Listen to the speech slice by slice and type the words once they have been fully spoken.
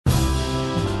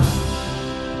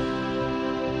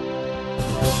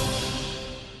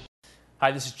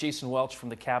Hi, this is Jason Welch from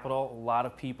the Capitol. A lot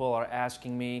of people are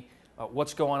asking me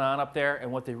what's going on up there,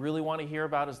 and what they really want to hear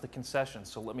about is the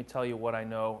concessions. So let me tell you what I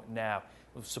know now.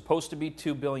 It was supposed to be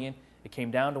 $2 billion. It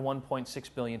came down to $1.6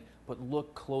 billion, but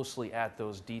look closely at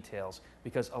those details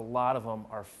because a lot of them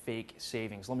are fake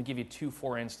savings. Let me give you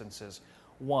four instances.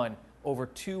 One, over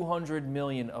 $200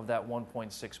 million of that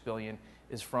 $1.6 billion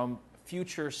is from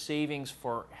future savings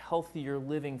for healthier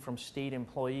living from state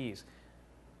employees.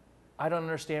 I don't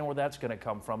understand where that's going to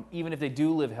come from. Even if they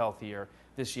do live healthier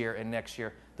this year and next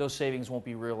year, those savings won't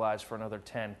be realized for another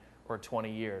 10 or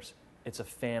 20 years. It's a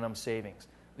phantom savings.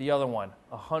 The other one,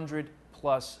 $100+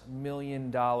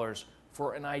 million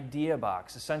for an idea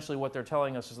box. Essentially what they're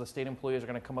telling us is the state employees are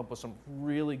going to come up with some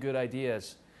really good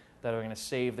ideas that are going to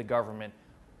save the government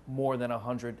more than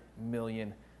 $100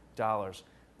 million.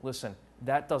 Listen,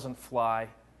 that doesn't fly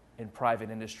in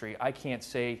private industry. I can't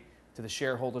say to the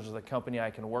shareholders of the company I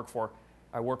work for,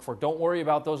 don't worry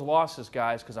about those losses,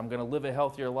 guys, because I'm going to live a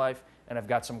healthier life and I've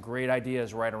got some great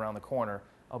ideas right around the corner.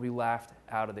 I'll be laughed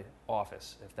out of the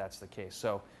office if that's the case.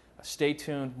 So stay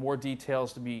tuned, more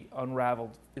details to be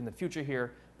unraveled in the future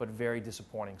here, but very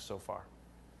disappointing so far.